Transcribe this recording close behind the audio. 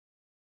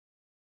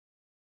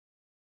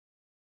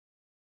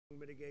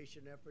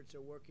Mitigation efforts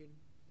are working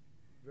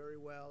very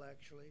well,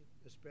 actually,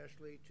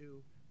 especially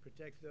to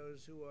protect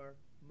those who are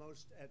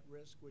most at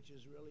risk, which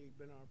has really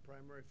been our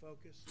primary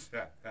focus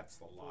That's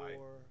the lie.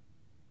 for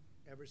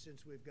ever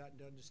since we've gotten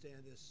to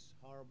understand this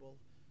horrible,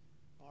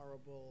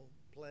 horrible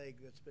plague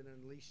that's been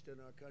unleashed in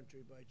our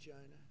country by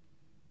China.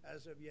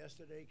 As of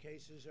yesterday,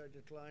 cases are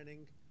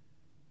declining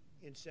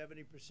in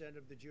 70%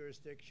 of the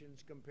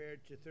jurisdictions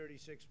compared to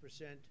 36%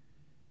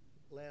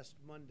 last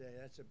Monday.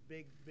 That's a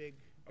big, big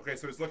Okay,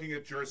 so he's looking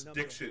at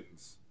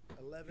jurisdictions.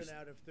 11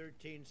 out of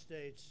 13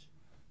 states.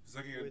 He's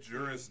looking at with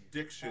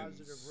jurisdictions.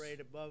 the positive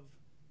rate above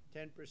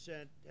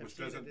 10%, which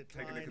doesn't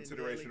take into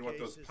consideration what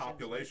those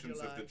populations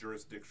of the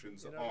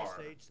jurisdictions in are.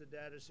 other states, the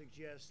data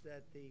suggests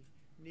that the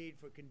need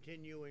for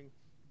continuing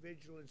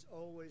vigilance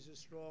always is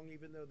strong,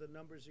 even though the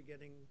numbers are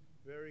getting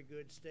very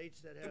good.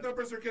 States that have the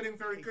numbers are getting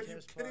very good. Are you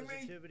test kidding me?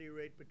 positivity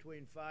rate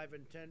between 5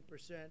 and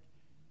 10%,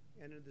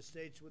 and in the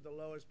states with the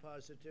lowest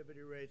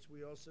positivity rates,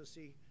 we also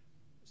see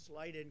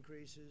slight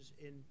increases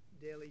in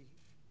daily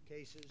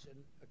cases,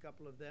 and a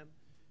couple of them.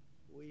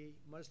 We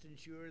must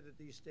ensure that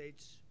these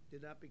states do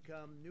not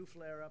become new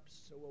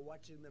flare-ups, so we're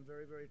watching them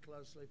very, very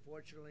closely.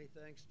 Fortunately,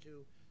 thanks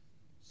to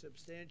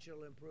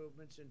substantial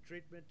improvements in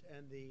treatment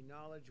and the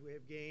knowledge we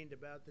have gained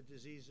about the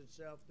disease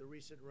itself, the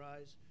recent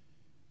rise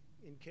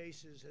in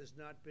cases has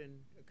not been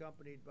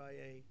accompanied by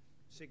a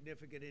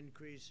significant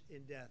increase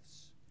in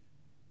deaths.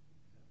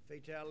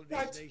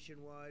 Fatalities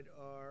nationwide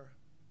are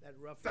at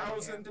roughly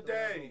 1,000 a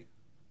day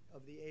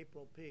of the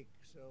April peak.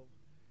 So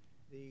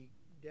the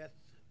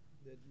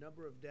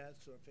number of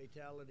deaths or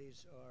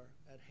fatalities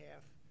are at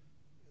half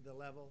the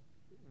level.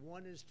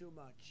 One is too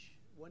much.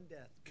 One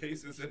death.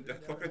 Cases and death.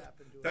 Look at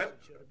that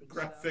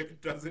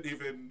graphic doesn't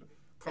even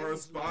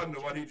correspond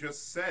to what he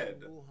just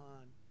said.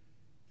 Wuhan.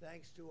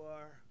 Thanks to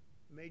our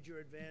major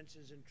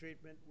advances in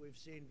treatment, we've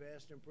seen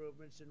vast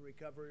improvements in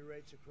recovery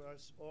rates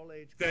across all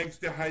age groups. Thanks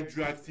to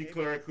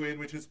hydroxychloroquine,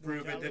 which is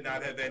proven to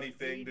not have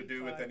anything to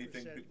do with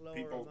anything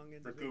people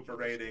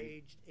recuperating.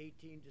 Aged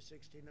 18 to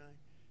 69,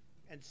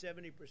 and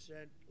 70%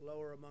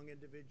 lower among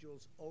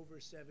individuals over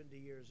 70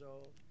 years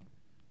old.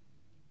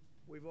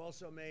 We've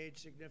also made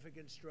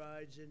significant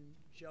strides in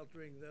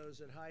sheltering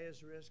those at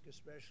highest risk,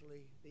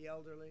 especially the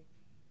elderly.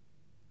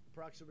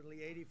 Approximately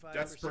 85%.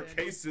 That's for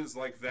cases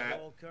like that,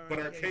 but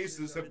our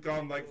cases have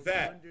gone like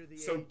that,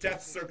 so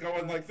deaths are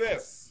going like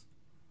this.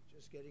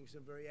 Just getting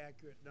some very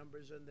accurate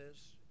numbers on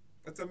this.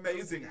 It's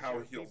amazing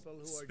how he'll people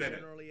who are spin it.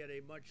 generally at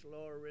a much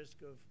lower risk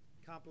of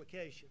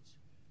complications.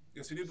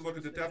 Yes, you need to look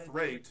at the death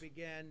rate.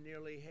 Began,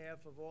 nearly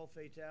half of all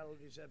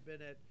fatalities have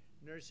been at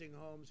nursing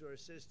homes or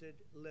assisted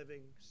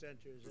living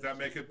centers. Does that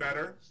make it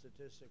better?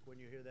 Statistic when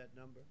you hear that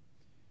number.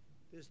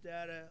 This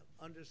data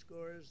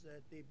underscores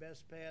that the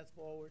best path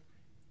forward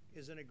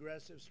is an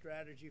aggressive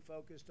strategy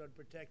focused on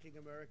protecting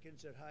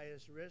Americans at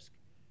highest risk.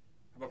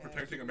 How about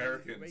protecting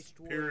Americans, race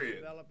toward period?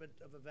 The development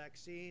of a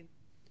vaccine.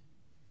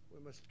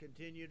 We must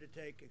continue to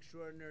take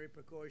extraordinary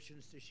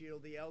precautions to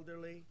shield the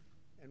elderly,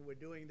 and we're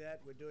doing that.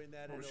 We're doing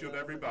that. We shield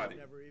everybody.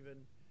 Never even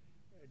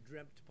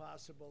dreamt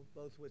possible,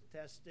 both with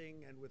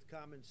testing and with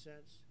common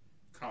sense.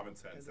 Common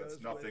sense.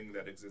 That's nothing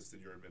that exists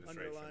in your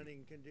administration.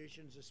 Underlying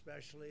conditions,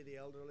 especially the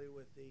elderly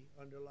with the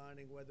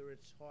underlying, whether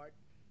it's heart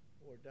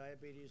or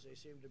diabetes, they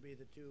seem to be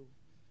the two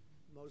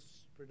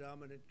most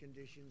predominant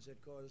conditions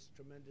that cause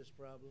tremendous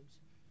problems,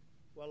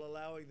 while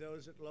allowing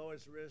those at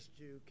lowest risk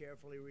to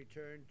carefully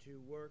return to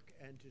work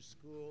and to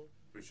school.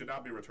 We should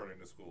not be returning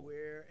to school.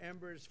 Where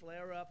embers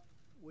flare up,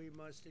 we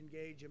must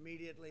engage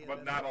immediately. How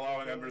about not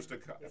allowing embers to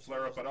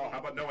flare up at all? How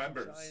about no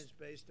embers?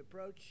 Science-based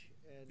approach.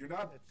 And you're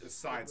not a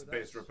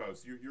science-based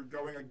approach. You're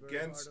going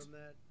against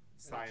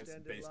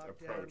science-based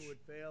approach.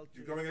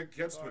 You're going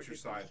against what your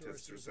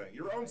scientists are saying.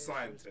 Your own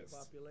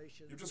scientists.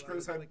 You're just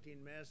criticizing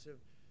massive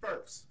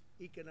Burks.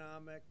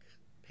 Economic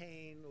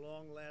pain,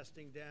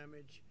 long-lasting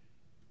damage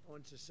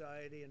on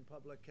society and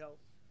public health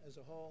as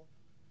a whole.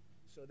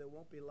 So there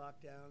won't be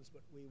lockdowns,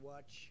 but we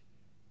watch.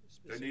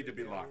 There need to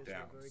be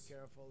lockdowns. We're very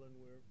careful, and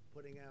we're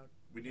putting out.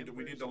 We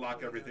need to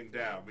lock everything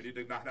down. We need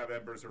to not have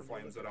embers or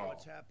flames at all.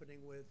 What's happening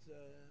with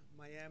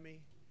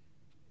Miami,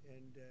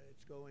 and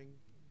it's going.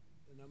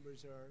 The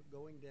numbers are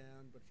going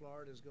down, but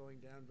Florida's going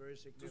down very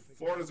significantly.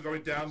 Florida's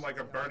going down like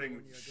a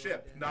burning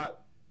ship.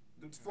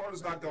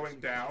 Florida's not going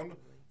down.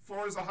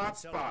 Florida's a hot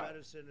spot.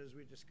 Telemedicine, as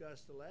we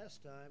discussed the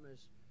last time,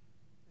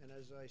 and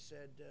as I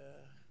said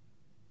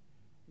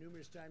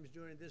numerous times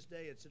during this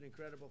day, it's an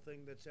incredible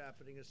thing that's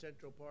happening. A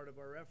central part of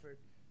our effort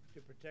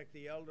to protect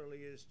the elderly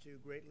is to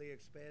greatly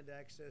expand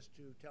access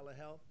to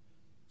telehealth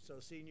so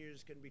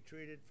seniors can be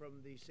treated from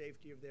the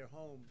safety of their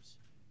homes.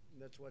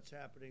 And that's what's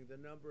happening. The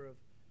number of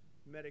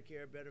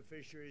Medicare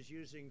beneficiaries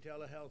using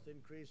telehealth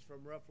increased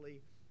from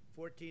roughly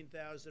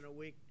 14,000 a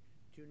week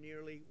to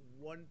nearly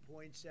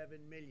 1.7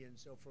 million.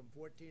 So from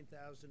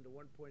 14,000 to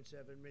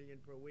 1.7 million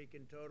per week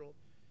in total.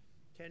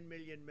 10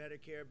 million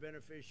Medicare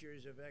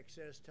beneficiaries have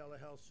accessed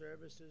telehealth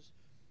services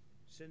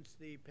since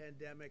the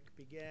pandemic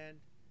began.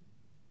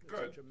 It's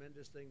a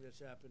tremendous thing that's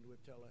happened with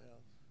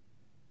telehealth.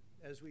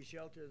 As we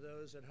shelter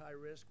those at high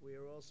risk, we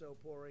are also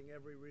pouring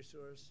every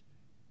resource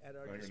at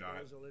our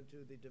disposal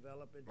into the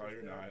development of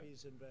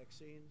therapies and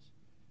vaccines.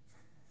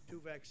 2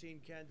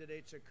 vaccine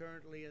candidates are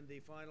currently in the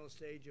final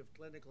stage of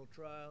clinical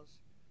trials,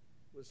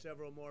 with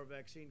several more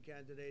vaccine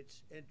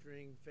candidates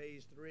entering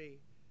phase 3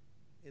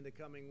 in the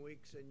coming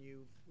weeks. And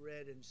you've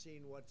read and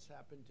seen what's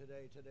happened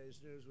today.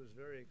 Today's news was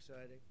very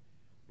exciting.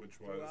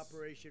 Which was? Through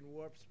Operation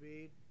Warp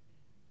Speed,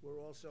 we're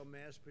also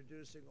mass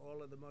producing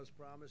all of the most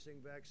promising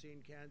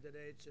vaccine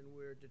candidates, and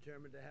we're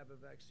determined to have a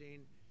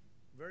vaccine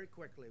very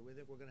quickly. We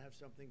think we're going to have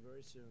something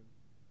very soon.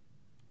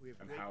 We have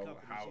great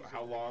companies.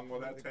 How long will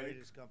that take? The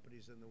greatest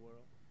companies in the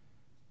world.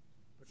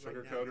 But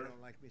Sugar right now, coater? they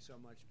don't like me so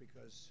much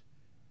because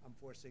I'm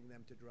forcing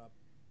them to drop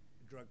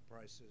drug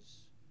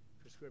prices,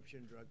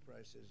 prescription drug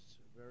prices,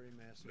 very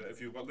massive.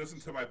 If you listen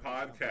to my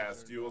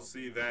podcast, you will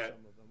see that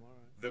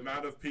the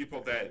amount of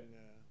people that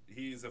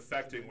he's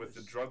affecting with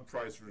the drug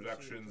price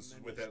reductions,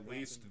 with at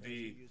least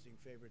the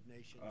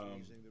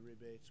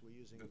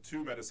the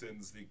 2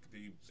 medicines, the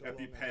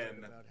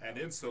EpiPen and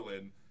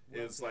insulin,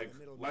 is like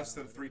less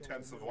than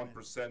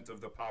 0.3% of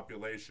the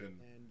population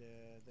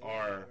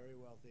are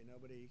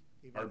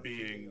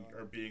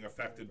being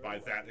affected by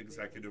that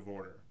executive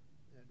order.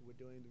 And we're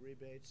doing the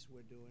rebates.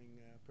 We're doing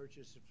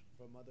purchase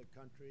from other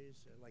countries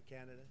like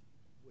Canada,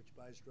 which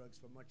buys drugs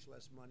for much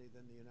less money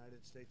than the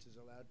United States is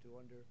allowed to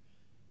under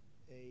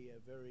a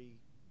very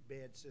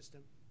bad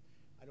system.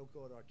 I don't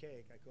call it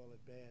archaic. I call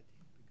it bad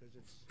because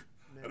it's.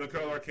 I don't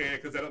call it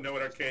archaic because I don't know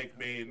what archaic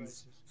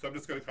means, so I'm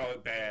just going to call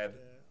it bad.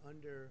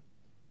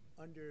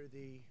 Under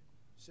the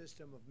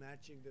system of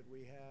matching that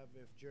we have,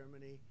 if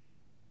Germany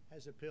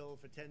has a pill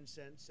for 10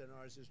 cents and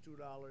ours is $2,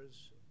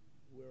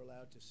 we're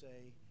allowed to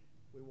say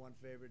we want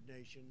favored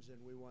nations and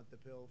we want the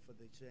pill for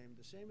the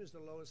same as the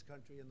lowest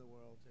country in the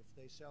world. If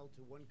they sell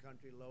to one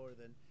country lower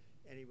than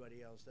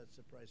anybody else, that's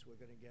the price we're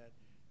going to get.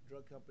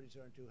 Drug companies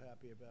aren't too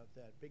happy about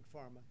that. Big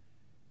Pharma.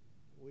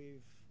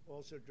 We've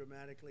also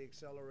dramatically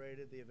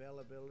accelerated the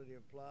availability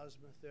of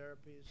plasma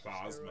therapies.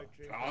 Plasma.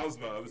 I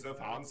was so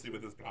fancy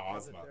with this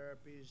plasma.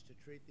 Therapies to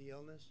treat the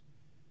illness.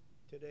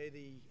 Today,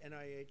 the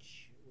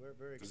NIH, we're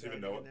very excited. Does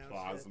even know what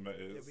plasma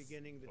is? They're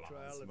beginning the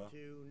trial of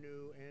 2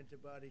 new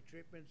antibody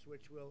treatments,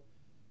 which will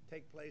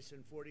take place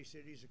in 40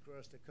 cities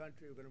across the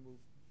country. We're going to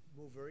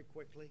move very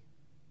quickly.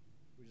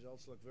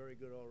 Results look very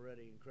good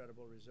already.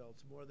 Incredible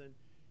results. More than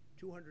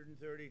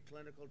 230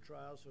 clinical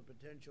trials for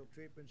potential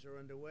treatments are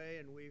underway,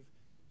 and we've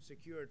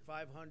secured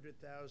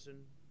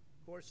 500,000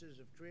 courses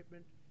of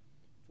treatment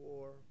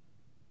for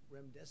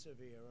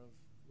remdesivir.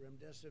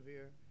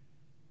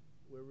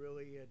 We're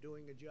really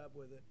doing a job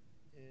with it,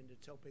 and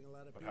it's helping a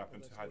lot of people. What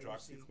happened to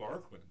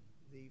hydroxychloroquine?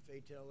 The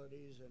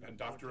fatalities and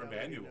Dr.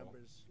 Emanuel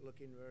numbers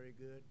looking very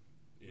good,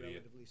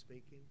 relatively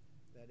speaking,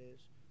 that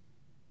is.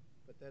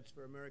 But that's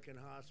for American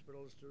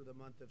hospitals through the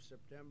month of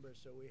September.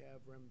 So we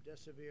have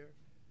remdesivir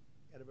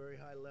at a very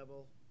high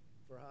level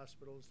for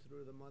hospitals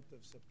through the month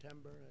of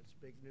September. That's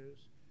big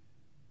news.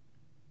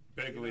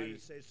 The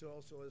United States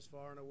also is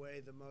far and away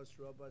the most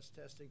robust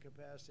testing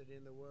capacity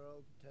in the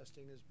world.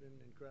 Testing has been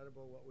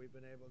incredible, what we've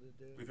been able to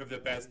do. We've had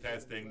the best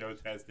testing. No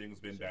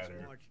testing's been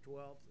better. Since March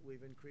 12th,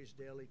 we've increased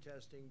daily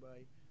testing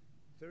by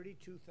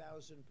 32,000%.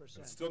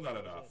 It's still not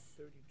enough.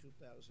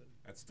 32,000.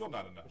 That's still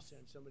not enough.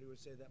 Somebody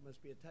would say that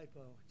must be a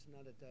typo. It's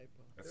not a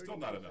typo. That's still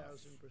not enough.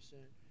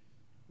 32,000%.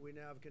 We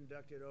now have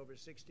conducted over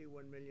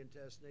 61 million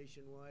tests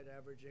nationwide,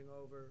 averaging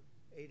over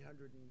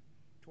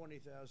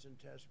 820,000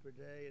 tests per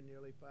day and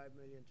nearly 5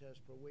 million tests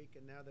per week.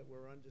 And now that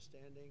we're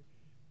understanding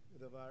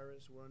the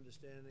virus, we're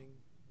understanding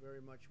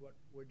very much what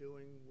we're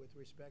doing with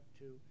respect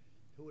to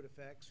who it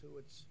affects, who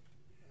it's.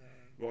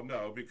 Well,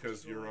 no,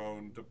 because your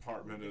own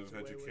Department of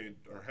Education,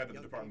 or head of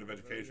the Department of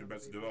Education,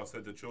 Betsy DeVos,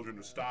 said the children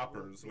are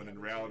stoppers, when in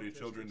reality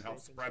children help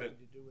spread it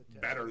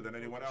better than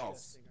anyone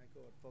else. I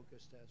call it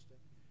focus testing.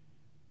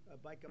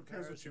 By Who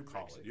cares what you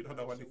call it? You don't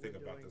know anything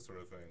about this sort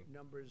of thing.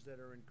 Numbers that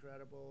are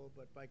incredible,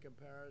 but by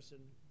comparison,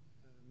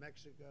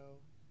 Mexico,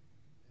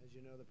 as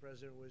you know, the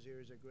president was here.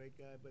 He's a great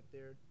guy, but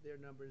their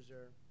numbers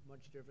are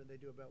much different. They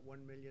do about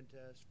 1 million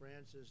tests.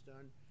 France has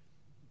done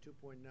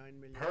 2.9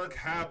 million. Per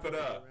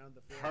capita.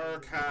 Per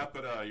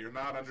capita. You're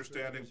not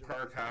understanding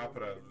per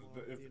capita.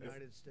 The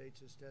United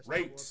States is testing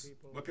rates. more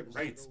people. Look at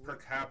rates per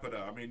capita.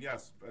 I mean,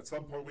 yes, at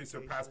some point we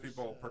surpass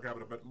people per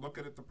capita, but look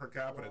at it the per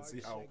capita and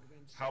see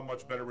how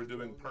much better we're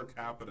doing per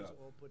capita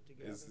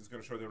is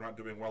going to show they're not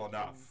doing well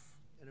enough.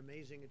 An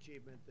amazing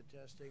achievement, the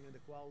testing and the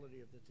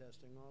quality of the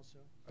testing also.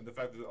 And the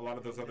fact that a lot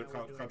of those other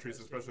countries,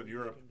 especially in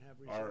Europe,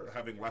 are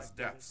having less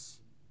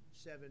deaths.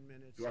 7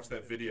 minutes. You watch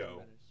that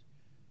video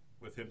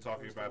with him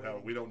talking about how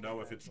we don't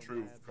know if it's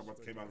true from what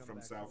came out from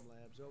South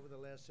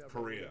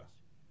Korea.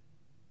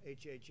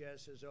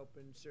 HHS has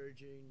opened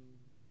surging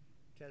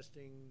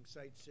testing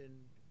sites in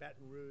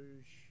Baton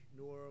Rouge,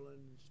 New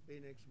Orleans,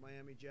 Phoenix,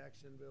 Miami,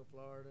 Jacksonville,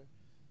 Florida,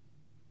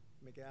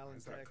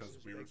 McAllen, Texas,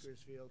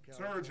 Bakersfield,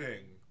 California.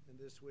 Surging. And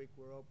this week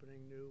we're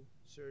opening new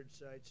surge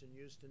sites in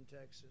Houston,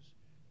 Texas,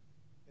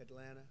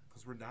 Atlanta.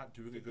 Because we're not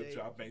doing a good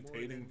job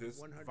maintaining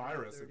this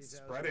virus. It's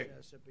spreading.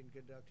 Tests have been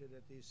conducted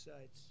at these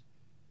sites.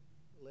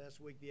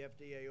 Last week, the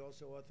FDA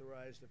also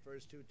authorized the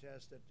first 2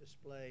 tests that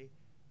display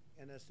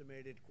an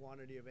estimated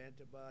quantity of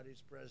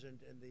antibodies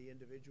present in the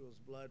individual's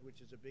blood,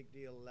 which is a big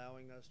deal,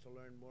 allowing us to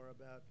learn more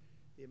about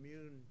the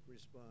immune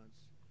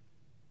response.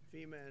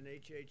 FEMA and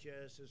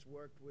HHS has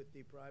worked with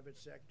the private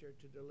sector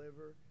to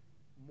deliver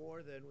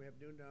more than, we have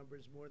new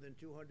numbers, more than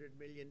 200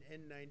 million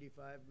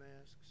N95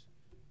 masks,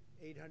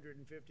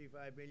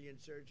 855 million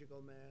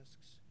surgical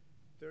masks,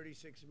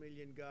 36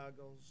 million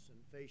goggles and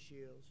face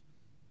shields,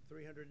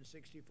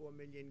 364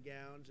 million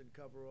gowns and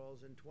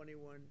coveralls, and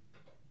 21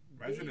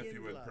 Imagine if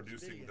you were gloves,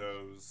 producing billions.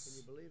 those. Can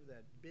you believe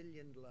that?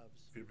 Billion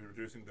gloves. If you were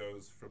producing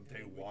those from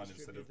day one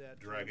instead of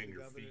dragging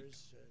your feet.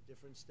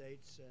 Different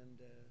states, and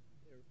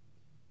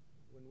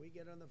when we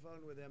get on the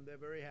phone with them,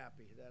 they're very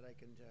happy. That I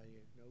can tell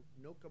you.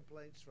 No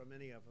complaints from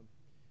any of them.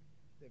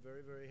 They're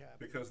very, very happy.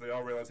 Because they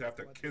all realize they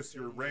have to kiss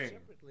your ring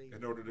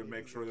in order to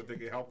make sure that they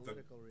can help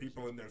the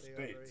people in their states.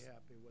 They are very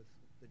happy with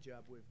the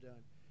job we've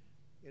done.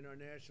 In our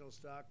national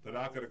stockpile, they're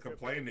not going to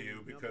complain to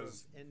you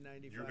because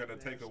you're going to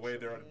take away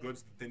their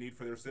goods that they need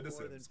for their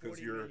citizens because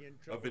you're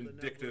a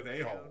vindictive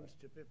a-hole.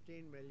 To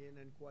 15 million,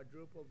 and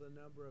quadrupled the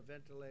number of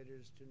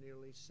ventilators to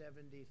nearly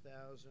 70,000.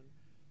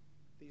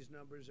 These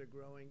numbers are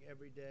growing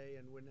every day,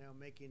 and we're now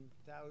making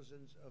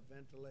thousands of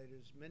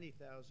ventilators, many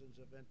thousands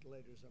of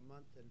ventilators a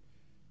month, and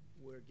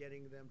we're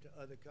getting them to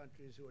other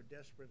countries who are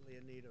desperately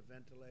in need of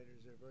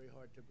ventilators. They're very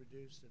hard to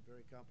produce. They're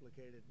very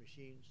complicated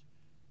machines.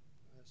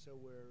 So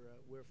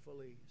we're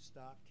fully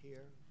stocked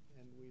here,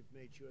 and we've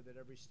made sure that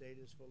every state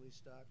is fully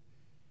stocked.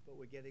 But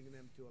we're getting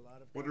them to a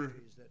lot of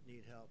countries that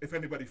need help. If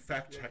anybody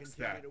fact checks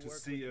that to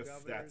see if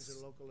that's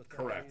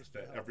correct,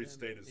 that every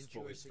state is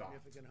fully stocked.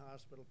 Significant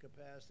hospital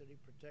capacity,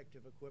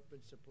 protective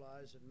equipment,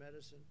 supplies, and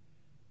medicine.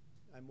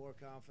 I'm more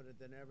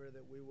confident than ever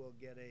that we will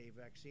get a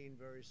vaccine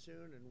very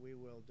soon, and we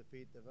will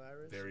defeat the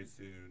virus. Very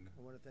soon.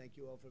 I want to thank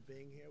you all for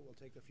being here. We'll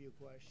take a few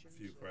questions.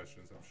 A few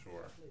questions, I'm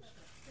sure. Please.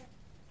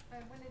 I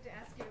wanted to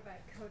ask you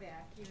about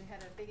Kodak. You had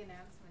a big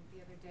announcement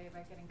the other day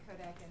about getting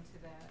Kodak into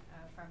the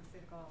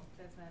pharmaceutical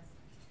business,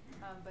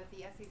 but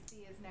the SEC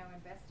is now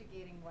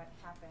investigating what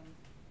happened.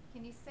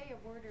 Can you say a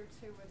word or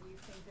two whether you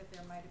think that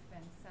there might have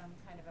been some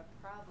kind of a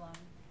problem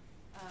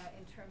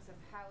in terms of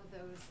how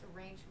those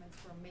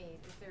arrangements were made?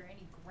 Is there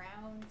any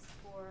grounds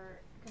for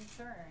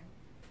concern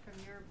from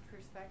your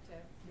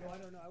perspective? No, I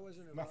don't know. I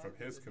wasn't involved. Not from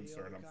his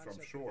concern, I'm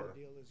sure.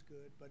 The deal is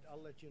good, but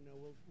I'll let you know.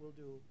 We'll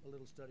do a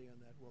little study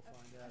on that. We'll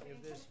find out.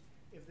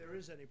 If there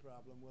is any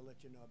problem, we'll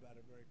let you know about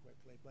it very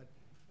quickly. But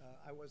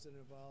I wasn't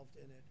involved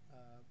in it.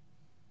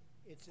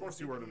 Of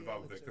course you weren't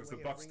involved in it, because the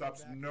buck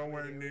stops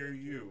nowhere near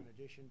you. In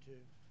addition to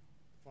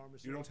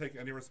pharmacy, you don't take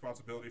any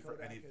responsibility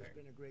for anything. Kodak has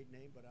been a great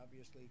name, but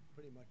obviously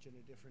pretty much in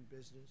a different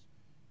business.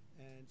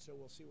 And so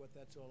we'll see what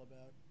that's all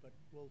about, but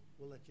we'll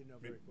let you know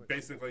very quickly.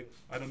 Basically,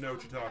 I don't know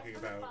what you're talking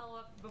about.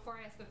 Follow up before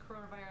I ask a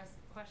coronavirus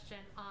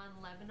question on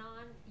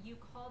Lebanon. You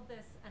called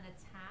this an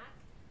attack.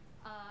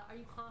 Are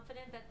you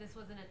confident that this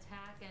was an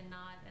attack and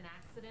not an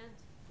accident?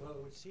 Well,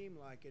 it would seem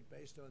like it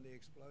based on the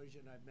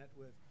explosion. I've met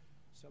with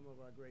some of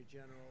our great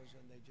generals,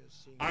 and they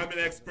just seem. I'm an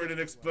expert in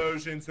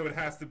explosions, so it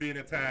has to be an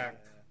attack.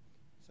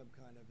 Some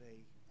kind of a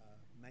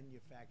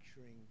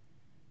manufacturing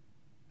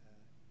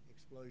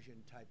explosion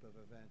type of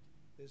event.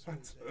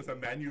 It's a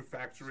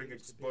manufacturing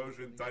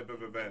explosion type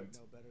of event.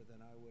 No better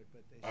than I would,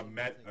 but they a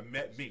MET,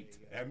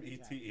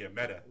 M-E-T-E, a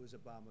meta. It was a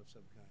bomb of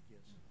some kind,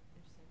 yes.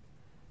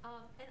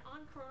 And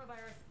on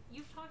coronavirus,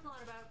 you've talked a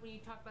lot about when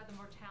you talk about the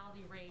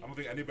mortality rate. I don't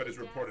think anybody's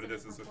reported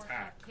this as an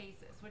attack.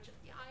 Cases, which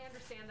I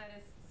understand that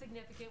is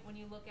significant when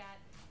you look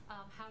at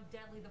how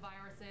deadly the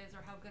virus is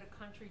or how good a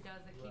country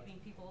does at keeping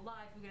people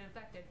alive who get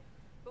infected.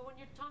 But when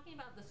you're talking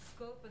about the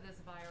scope of this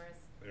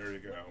virus, there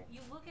you go. You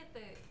look at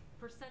the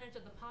percentage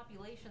of the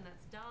population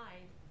that's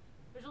died,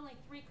 there's only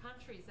 3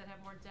 countries that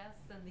have more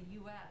deaths than the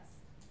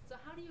U.S. So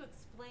how do you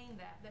explain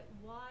that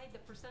why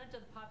the percentage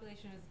of the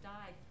population who's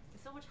died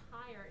is so much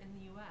higher in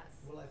the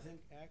U.S.? Well, I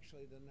think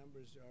actually the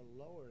numbers are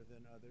lower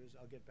than others.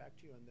 I'll get back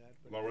to you on that.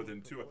 But lower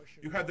than 2.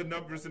 You had the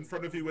numbers in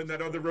front of you in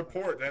that other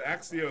report, that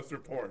Axios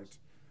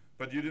report.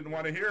 But you didn't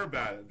want to hear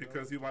about it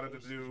because you wanted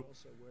to do.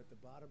 Also, we're at the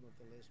bottom of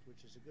the list,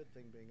 which is a good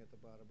thing being at the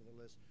bottom of the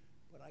list.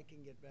 But I can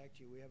get back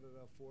to you. We have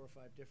about 4 or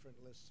 5 different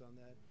lists on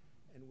that.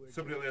 And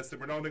somebody listed.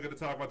 We're only going to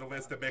talk about the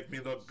list that make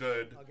me look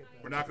good.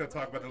 We're not going to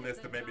talk about the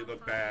list that made me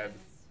look bad.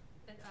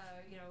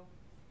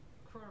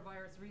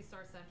 Coronavirus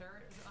Resource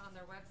Center on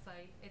their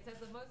website. It says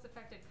the most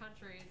affected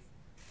countries.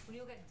 When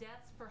you look at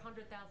deaths per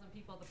 100,000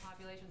 people, the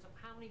population. So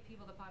how many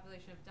people the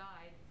population have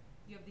died?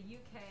 You have the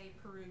UK,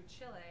 Peru,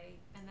 Chile,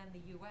 and then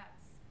the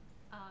U.S.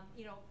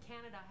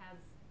 Canada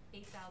has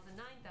 8,000,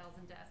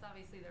 9,000 deaths.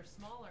 Obviously, they're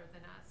smaller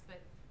than us,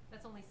 but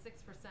that's only 6%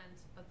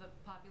 of the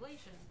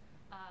population.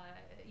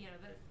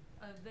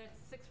 That's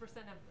 6%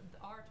 of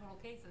our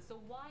total cases. So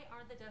why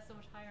are the deaths so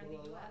much higher in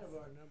the U.S.? A lot of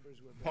our numbers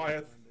were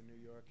based on New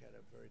York had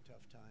a very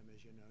tough time,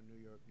 as you know.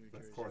 New York, New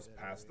Jersey. Of course,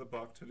 pass the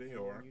buck to New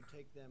York. When you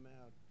take them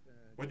out.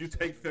 When you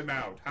take them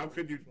out, how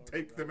could you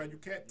take them out? You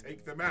can't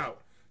take them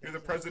out. You're the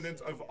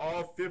president of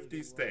all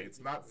 50 states,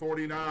 not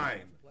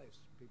 49.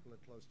 people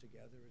are close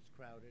together. It's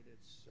crowded.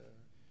 It's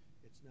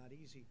not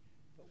easy.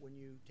 But when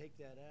you take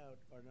that out,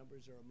 our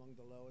numbers are among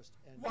the lowest.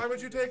 And why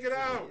would you take it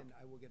out? And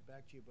I will get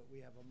back to you, but we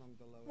have among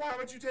the lowest. Why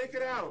would you take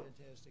it out?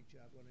 Fantastic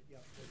job.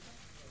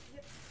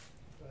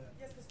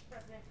 Yes, Mr.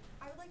 President.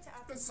 I would like to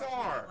ask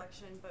Bizarre. a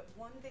question on the election, but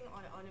one thing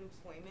on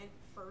unemployment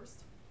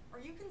first. Are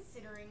you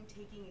considering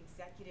taking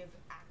executive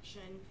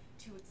action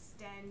to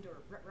extend or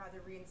rather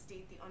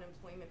reinstate the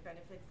unemployment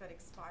benefits that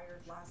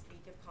expired last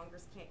week if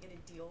Congress can't get a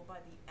deal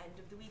by the end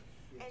of the week?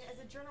 Yes. And as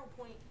a general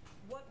point,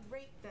 what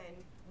rate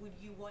then would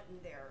you want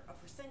in there? A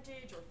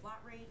percentage or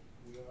flat rate?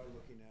 We are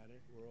looking at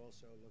it. We're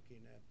also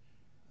looking at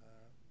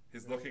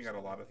he's looking at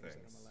a lot of things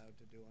that I'm allowed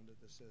to do under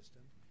the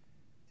system,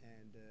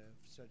 and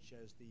such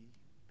as the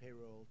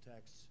payroll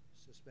tax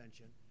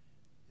suspension.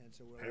 And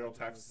so payroll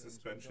tax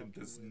suspension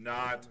does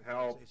not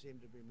help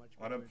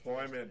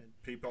unemployment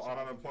people on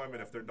unemployment.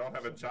 If they don't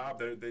have a job,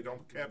 they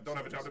don't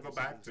have a job to go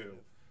back to.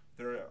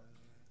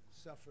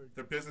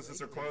 Their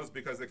businesses are closed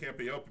because they can't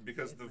be open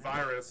because of the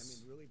virus.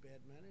 I mean, really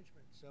bad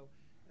management. So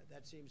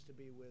that seems to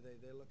be where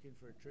they're looking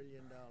for $1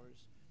 trillion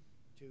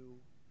to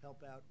help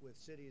out with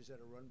cities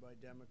that are run by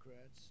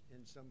Democrats,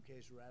 in some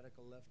case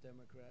radical left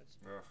Democrats.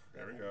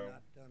 There we go.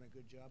 Not done a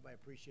good job. I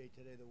appreciate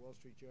today the Wall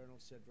Street Journal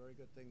said very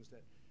good things,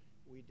 that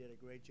we did a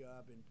great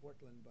job in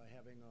Portland by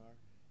having our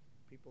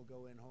people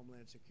go in,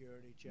 Homeland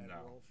Security, Chad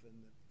Wolf, and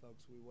the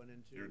folks we went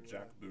into. Your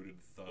jackbooted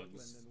thugs.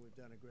 Portland, and we've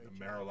done a great job.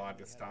 The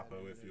Mar-a-Lago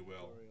Gestapo, if you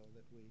will.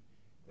 That we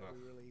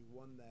really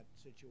won that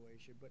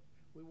situation. But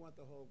we want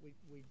the whole,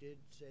 we did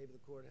save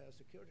the courthouse.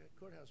 The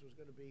courthouse was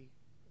going to be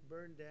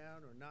burned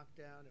down or knocked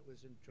down. It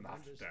was in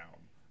tremendous. Knocked down.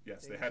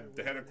 Yes, they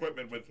had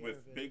equipment with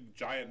big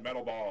giant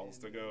metal balls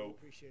to go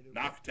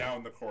knock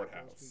down the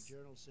courthouse. Wall Street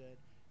Journal said,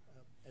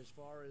 as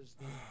far as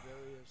the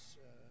various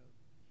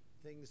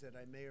things that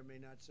I may or may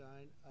not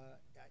sign,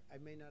 I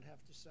may not have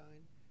to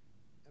sign.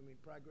 I mean,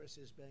 progress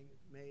is being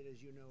made,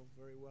 as you know,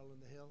 very well in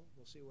the Hill.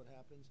 We'll see what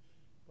happens.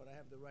 But I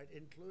have the right,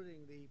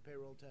 including the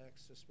payroll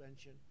tax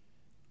suspension.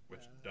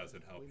 Which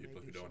doesn't help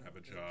people who don't have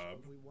a job.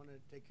 We want to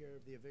take care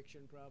of the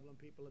eviction problem.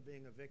 People are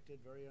being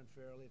evicted very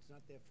unfairly. It's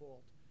not their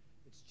fault.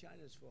 It's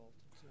China's fault.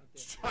 It's not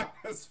their fault.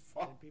 China's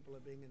fault. And people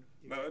are being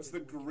no, it's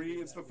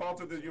the fault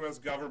of the U.S.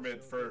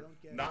 government for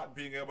not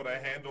being able to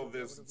handle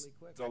this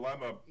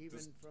dilemma,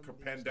 this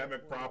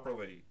pandemic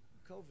properly,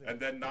 and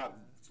then not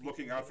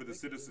looking out for the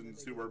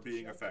citizens who are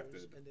being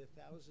affected. And there are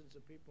thousands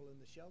of people in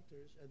the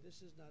shelters, and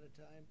this is not a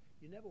time,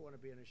 you never want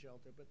to be in a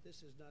shelter, but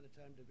this is not a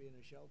time to be in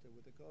a shelter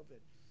with the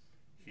COVID.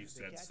 He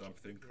said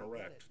something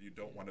correct. You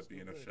don't want to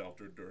be in a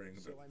shelter during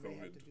the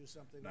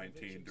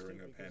COVID-19 during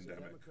a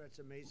pandemic.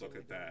 Look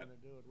at that.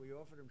 We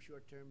offered them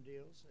short-term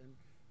deals, and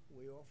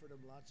we offered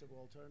them lots of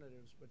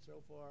alternatives, but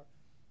so far,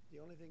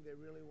 the only thing they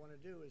really want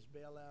to do is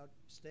bail out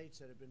states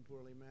that have been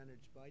poorly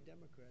managed by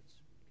Democrats.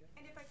 Okay?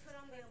 And if I could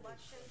on the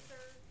election, sir,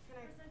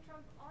 President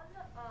Trump, on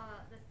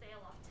the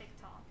sale of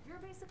TikTok,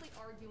 you're basically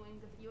arguing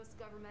that the U.S.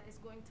 government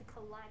is going to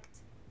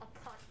collect a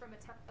cut from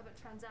a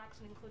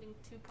transaction including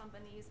two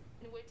companies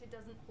in which it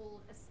doesn't hold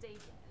a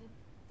stake in.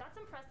 That's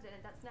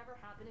unprecedented. That's never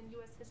happened in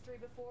U.S. history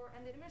before,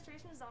 and the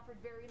administration has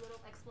offered very little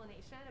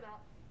explanation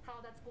about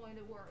how that's going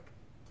to work.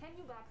 Can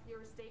you back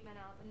your statement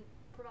up and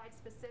provide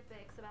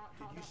specifics about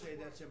how that would work? Did you say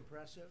that's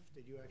impressive?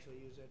 Did you actually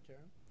use that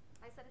term?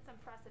 I said it's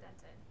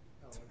unprecedented.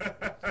 Oh,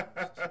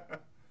 okay.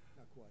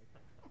 Not quite.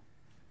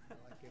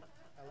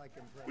 I like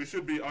impressive. We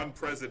should be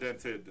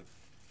unprecedented.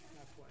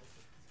 Not quite.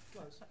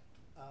 Close.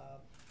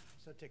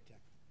 So TikTok.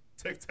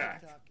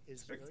 TikTok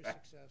is very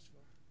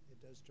successful.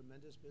 It does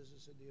tremendous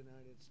business in the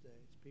United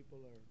States.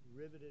 People are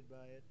riveted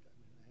by it. I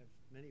mean, I have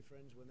many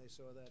friends, when they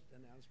saw that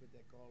announcement,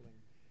 they're calling.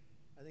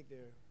 I think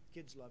their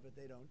kids love it.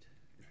 They don't,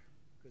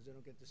 because they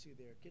don't get to see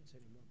their kids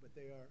anymore. But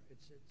they are.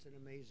 It's an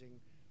amazing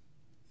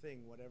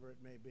thing, whatever it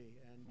may be.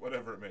 And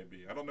whatever it may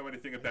be. I don't know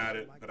anything about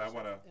it, but I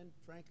want to. And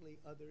frankly,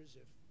 others,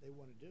 if they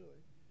want to do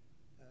it,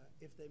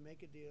 if they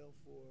make a deal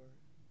for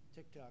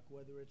TikTok,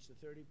 whether it's the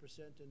 30%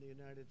 in the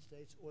United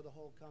States or the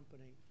whole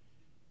company,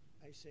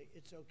 I say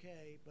it's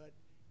okay, but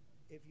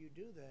if you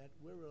do that,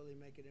 we're really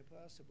making it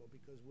possible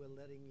because we're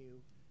letting you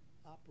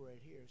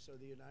operate here. So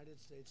the United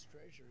States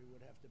Treasury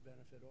would have to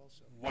benefit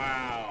also.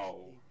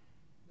 Wow.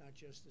 Not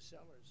just the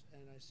sellers.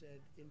 And I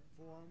said,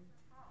 inform,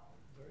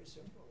 very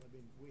simple. I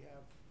mean, we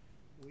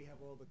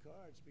have all the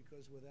cards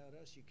because without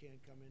us, you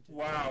can't come into the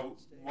United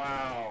States.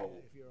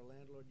 Wow. If you're a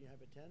landlord and you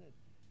have a tenant,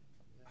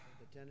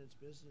 the tenant's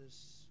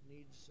business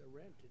needs a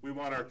rent. We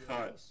want our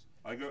cut.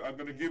 I'm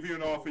going to give you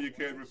an offer you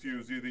can't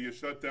refuse. Either you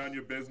shut down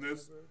your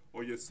business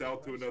or you sell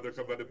to another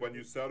company. When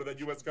you sell to that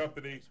U.S.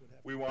 company,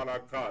 we want our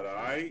cut, all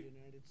right?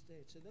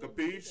 So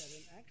Capiche?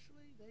 And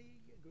actually, they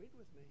agreed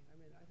with me. I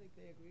mean, I think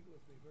they agreed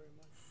with me very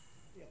much.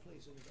 Yeah,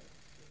 please, anybody.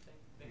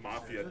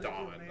 Mafia It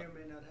Don. may or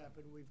may not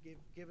happen. We've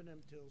given them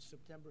till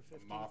September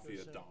 15th.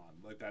 Mafia or so, Don.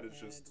 Like, that is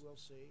just. And we'll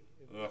see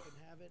if Ugh. we can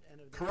have it. And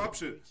if they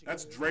Corruption. have great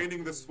That's security,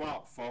 draining the it'll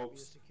swamp, be a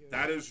folks. security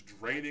That is company.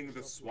 draining the Microsoft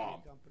would be a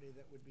swamp. company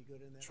that would be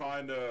good in that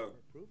Trying to regard, or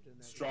proved in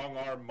that strong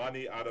regard. arm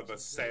money out of a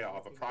sale,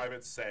 of a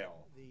private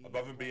sale, The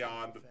above and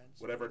beyond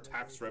defense, whatever and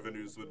tax regulatory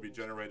revenues would be approvals.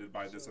 generated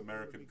by this So it would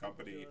American be good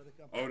company for other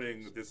companies.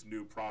 owning this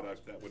new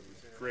product that would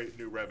create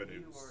new You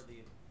revenues. or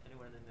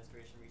anyone in the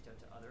administration reached out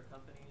to other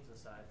companies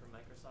aside from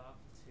Microsoft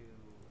to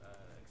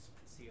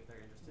see if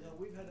they're interested? No,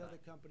 we've had in other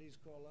that? companies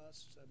call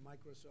us.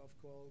 Microsoft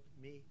called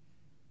me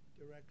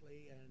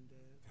directly, and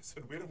I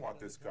said, we don't want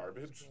this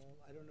garbage.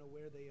 I don't know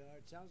where they are.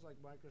 It sounds like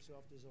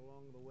Microsoft is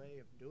along the way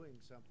of doing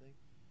something.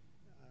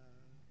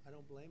 I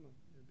don't blame them.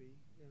 It'd be,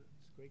 it's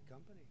a great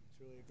company. It's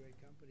really a great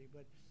company,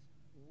 but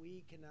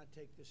we cannot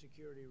take the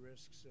security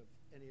risks of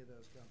any of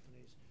those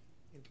companies,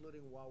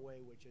 including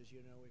Huawei, which, as you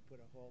know, we put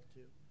a halt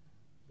to.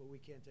 But we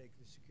can't take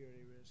the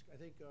security risk. I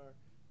think our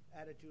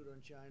attitude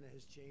on China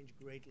has changed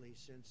greatly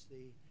since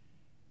the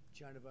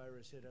China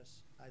virus hit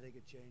us. I think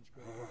it changed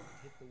greatly.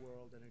 It hit the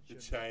world, and it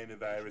The should China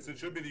virus. It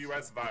should be the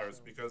U.S.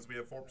 virus So, because we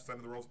have 4%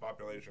 of the world's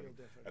population we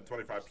feel different and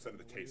about 25% of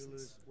the this.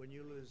 cases. When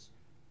you lose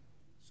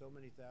so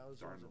many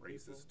thousands Darn of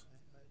racist.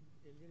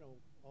 people, and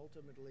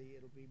ultimately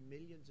it'll be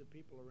millions of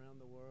people around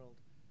the world.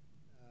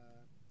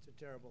 It's a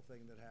terrible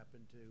thing that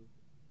happened to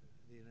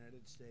the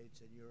United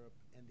States and Europe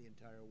and the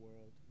entire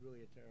world.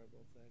 Really a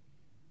terrible thing.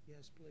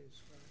 Yes,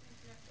 please.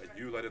 And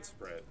you let it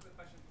spread. Quick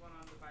questions, one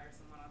on the virus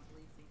and one on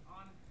policing.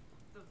 On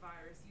the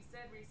virus, you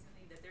said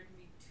recently that there can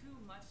be too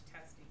much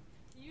testing.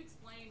 Can you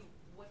explain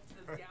what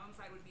the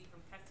downside would be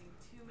from testing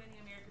too many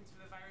Americans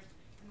for the virus,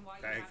 and why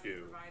Thank you you.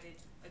 haven't provided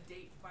a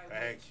date by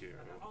Thank which you.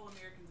 all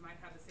Americans might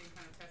have the same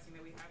kind of testing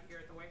that we have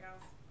here at the White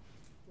House?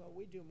 Well,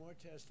 we do more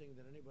testing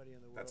than anybody in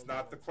the world. That's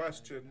not the does.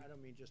 question. And I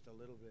don't mean just a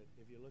little bit.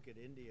 If you look at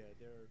India,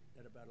 they're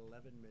at about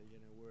 11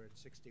 million, and we're at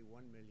 61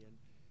 million.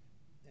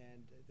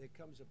 And there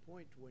comes a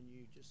point when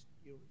you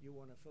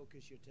want to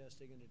focus your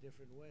testing in a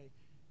different way.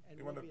 And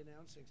You we'll wanna- be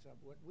announcing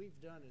something. What we've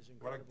done is We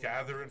want incredible. to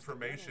gather Not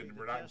information. only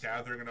We're the not testing,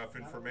 gathering enough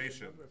not only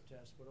information. the number of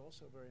tests, but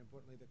also, very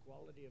importantly, the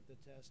quality of the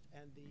test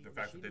and the The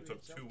fact that they machinery took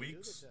itself 2 to do the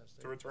weeks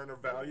testing. to return a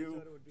Nobody value,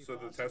 thought it would be so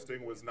the possible testing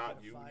to was get not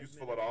a 5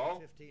 useful minute at all.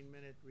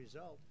 15-minute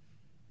result.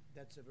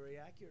 That's a very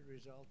accurate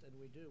result, and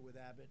we do with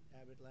Abbott.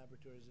 Abbott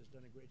Laboratories has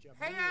done a great job.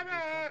 Hey, Many of these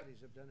Abbott!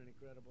 companies have done an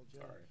incredible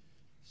job. Sorry.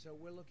 So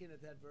we're looking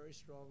at that very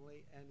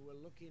strongly, and we're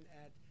looking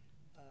at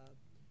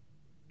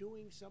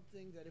doing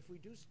something that if we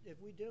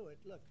do it,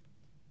 look,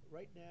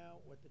 right now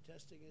what the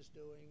testing is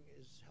doing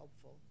is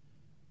helpful,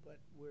 but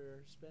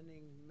we're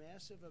spending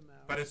massive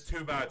amounts. But it's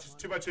too much. It's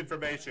too much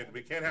information.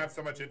 We can't have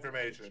so much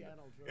information.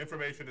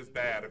 Information is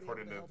bad,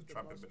 according to the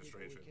Trump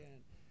administration.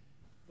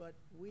 But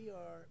we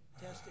are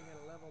testing at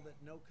a level that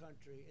no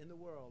country in the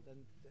world, and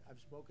I've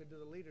spoken to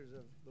the leaders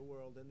of the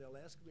world, and they'll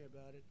ask me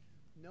about it.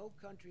 No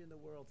country in the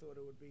world thought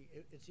it would be.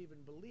 It's even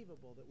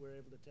believable that we're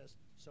able to test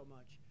so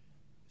much.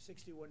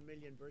 61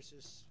 million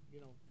versus,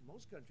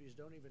 most countries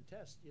don't even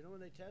test. When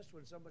they test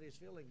when somebody's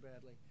feeling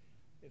badly.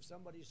 If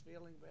somebody's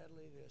feeling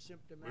badly, they're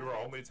symptomatic. We were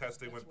only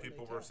testing when that's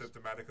people they were test.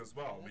 symptomatic as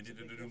well. And We that's a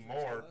needed to big do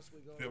difference. more Unless we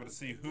to go be able to around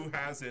see the who world,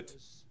 has it,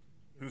 because,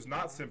 who's we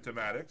not have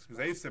symptomatic, who's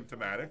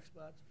asymptomatic,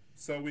 hotspots.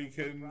 so we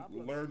can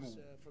Problem learn is,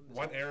 from the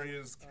what side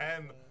areas of,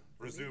 can the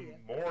resume media,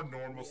 more we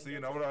normalcy end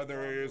and up what with other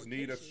far more areas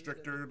need a cases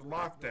stricter than we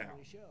lockdown.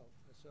 normally show.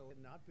 So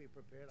not be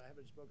prepared. I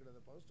haven't spoken to the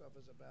post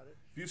office about it.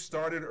 If you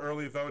started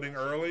early voting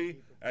early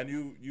and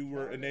you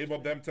were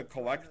enabled them to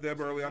collect them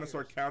early on and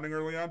start counting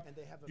early on, And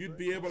they have a you'd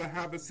very be able to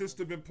have a consistent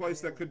system in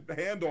place that could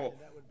mailing, handle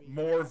and that would be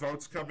more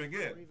votes absentee coming or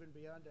in. even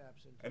beyond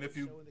absentee. And if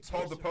you So in the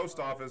told case the of post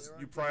Florida, office there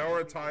you aren't too many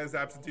prioritize people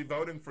absentee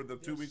qualified. voting for the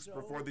 2 They're weeks so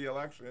before the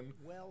election,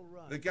 well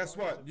run. then guess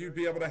Florida's what? a You'd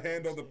very be able to well-run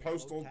handle the state. Low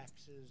postal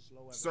taxes,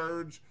 low everything.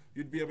 surge.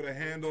 You'd be able to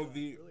handle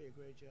the. Really a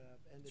great job.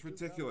 And the It's two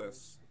ridiculous.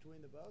 governors,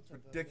 between the both of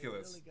them, they've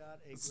Ridiculous. really got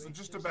a It's great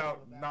just system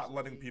about of not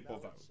letting absentee people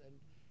ballots. vote.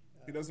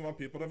 And, He doesn't want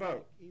people to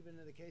vote. Even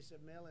in the case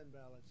of mail-in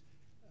ballots,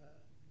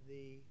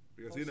 the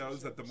Because he postal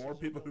knows that the more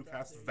services people are who built out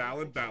cast there. It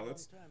valid takes a long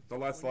ballots, time. the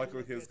less When you likely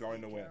look he is at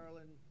going the to win.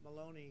 Carolyn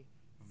Maloney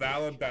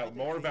Valid election, ballot, I think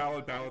more they valid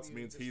have ballots to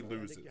means just- he I think you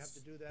have loses.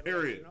 to do that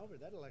Period. election over.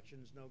 That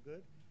election's no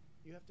good.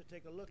 You have to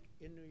take a look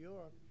in New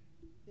York.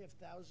 They have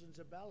thousands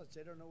of ballots.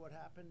 They don't know what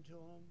happened to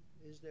them.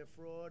 Is there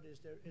fraud?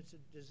 It's a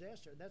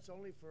disaster. And that's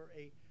only for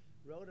a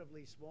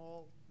relatively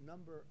small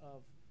number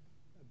of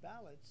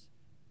ballots.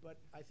 But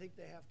I think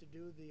they have to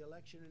do the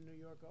election in New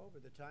York over.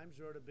 The Times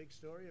wrote a big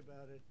story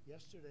about it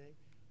yesterday,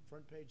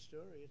 front page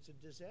story. It's a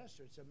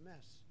disaster. It's a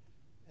mess.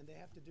 And they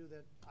have to do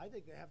that. I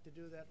think they have to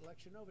do that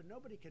election over.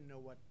 Nobody can know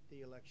what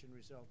the election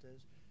result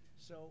is.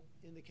 So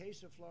in the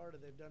case of Florida,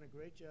 they've done a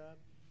great job.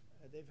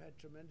 They've had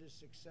tremendous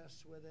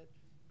success with it.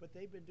 But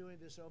they've been doing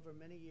this over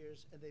many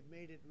years, and they've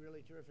made it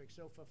really terrific.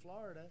 So for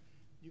Florida,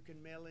 you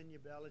can mail in your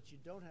ballots. You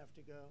don't have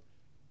to go.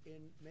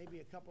 In maybe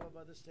a couple of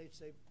other states,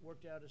 they've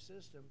worked out a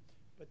system.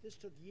 But this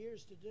took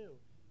years to do.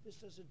 This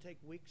doesn't take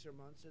weeks or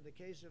months. In the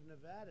case of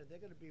Nevada, they're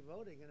going to be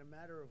voting in a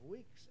matter of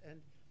weeks.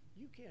 And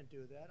You can't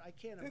do that. I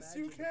can't Yes,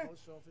 imagine you can. the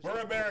post office. We're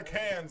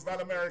Americans,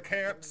 not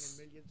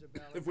Americans.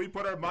 If we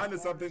put our mind to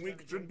something, we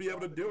should be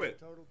able to do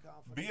it.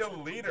 Be a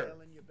leader.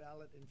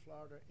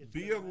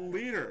 Be a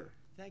leader.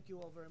 Thank you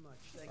all very much.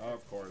 Thank you.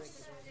 Of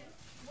course.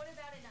 What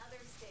about in other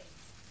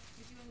states?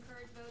 Did you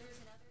encourage voters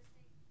in other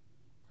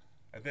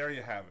states? And there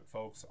you have it,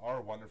 folks.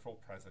 Our wonderful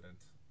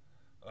president,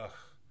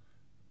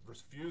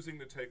 refusing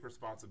to take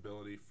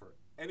responsibility for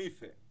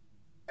anything.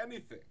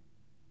 Anything.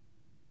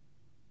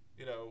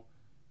 You know,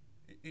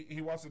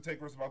 he wants to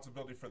take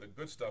responsibility for the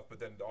good stuff, but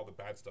then all the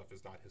bad stuff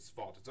is not his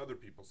fault. It's other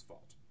people's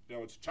fault. You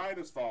know, it's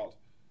China's fault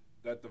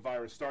that the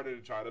virus started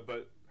in China,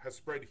 but has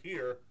spread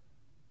here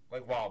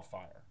like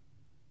wildfire.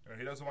 You know,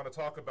 he doesn't want to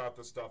talk about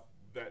the stuff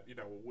that, you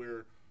know,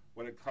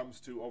 when it comes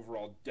to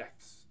overall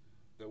deaths,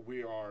 that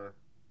we are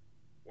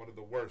one of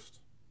the worst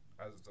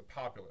as a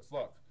populace.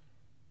 Look,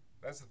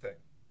 that's the thing.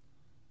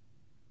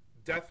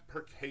 Death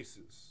per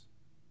cases.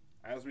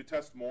 As we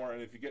test more,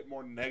 and if you get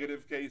more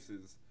negative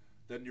cases,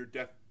 then your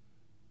death,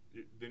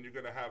 then you're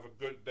going to have a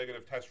good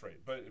negative test rate.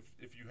 But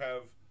if you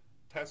have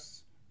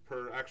tests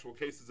per actual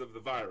cases of the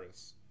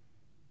virus,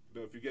 you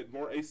know, if you get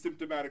more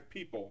asymptomatic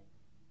people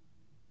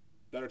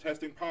that are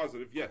testing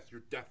positive, yes,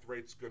 your death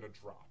rate's going to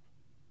drop.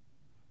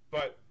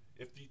 But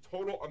if the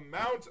total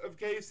amount of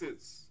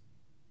cases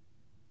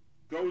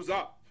goes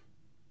up,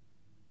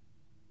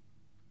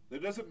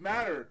 it doesn't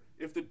matter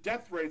if the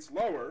death rate's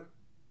lower,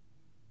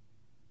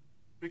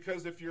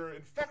 because if your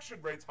infection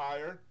rate's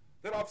higher,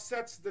 that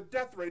offsets the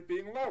death rate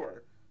being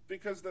lower,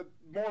 because the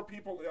more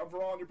people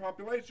overall in your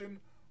population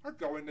are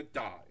going to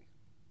die.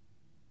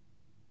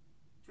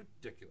 It's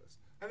ridiculous.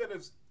 And then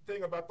this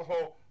thing about the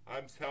whole,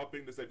 I'm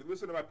helping to say, if you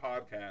listen to my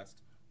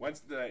podcast,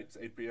 Wednesday nights,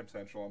 8 p.m.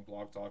 Central on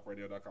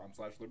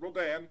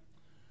blogtalkradio.com/liberaldan,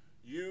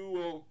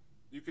 you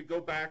could go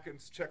back and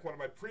check one of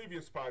my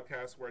previous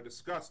podcasts where I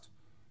discussed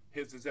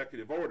his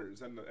executive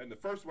orders. And the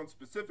first one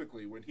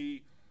specifically, when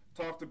he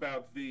talked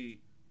about the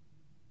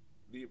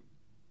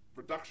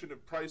reduction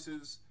of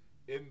prices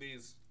in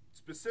these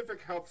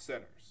specific health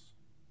centers,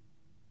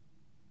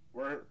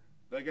 where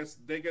I guess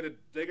they get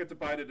to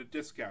buy it at a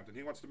discount, and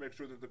he wants to make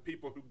sure that the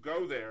people who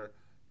go there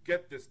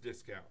get this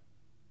discount.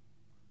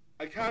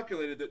 I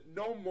calculated that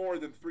no more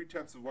than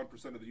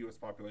 0.3% of the U.S.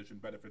 population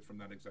benefits from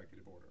that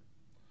executive order.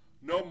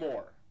 No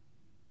more.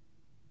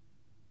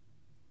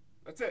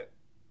 That's it.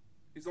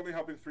 He's only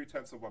helping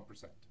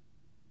 0.3%.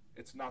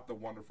 It's not the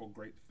wonderful,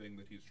 great thing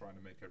that he's trying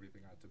to make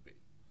everything out to be,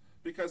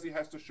 because he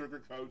has to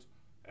sugarcoat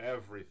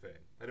everything.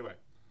 Anyway,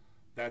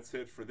 that's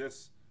it for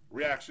this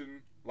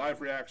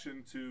live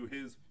reaction to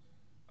his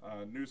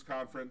news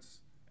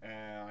conference.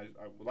 And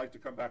I would like to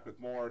come back with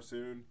more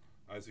soon.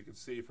 As you can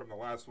see from the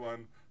last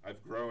one,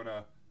 I've grown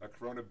a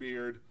Corona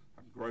beard.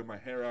 I'm growing my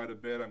hair out a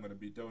bit. I'm going to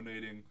be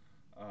donating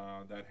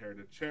that hair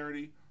to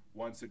charity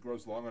once it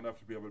grows long enough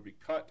to be able to be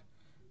cut.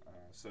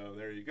 So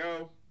there you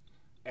go.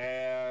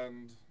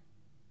 And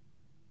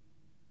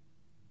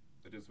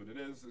it is what it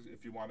is.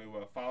 If you want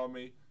to follow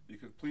me, you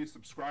can please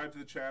subscribe to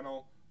the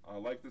channel,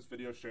 like this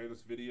video, share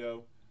this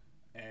video,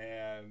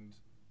 and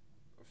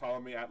follow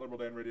me at Liberal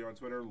Dan Radio on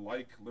Twitter,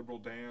 like Liberal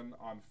Dan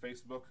on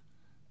Facebook,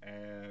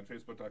 and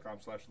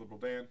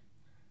facebook.com/LiberalDan.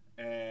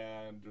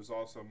 And there's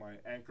also my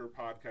Anchor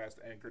podcast,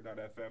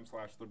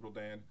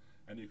 anchor.fm/LiberalDan,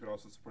 and you can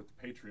also support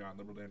the Patreon,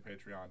 Liberal Dan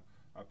Patreon,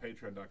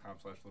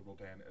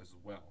 patreon.com/LiberalDan as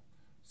well.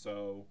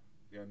 So,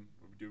 again,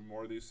 we'll be doing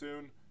more of these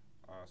soon.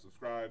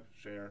 Subscribe,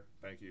 share,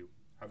 thank you.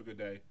 Have a good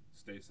day.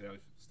 Stay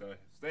safe,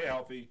 stay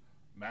healthy,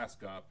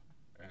 mask up,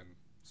 and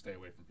stay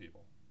away from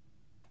people.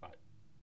 Bye.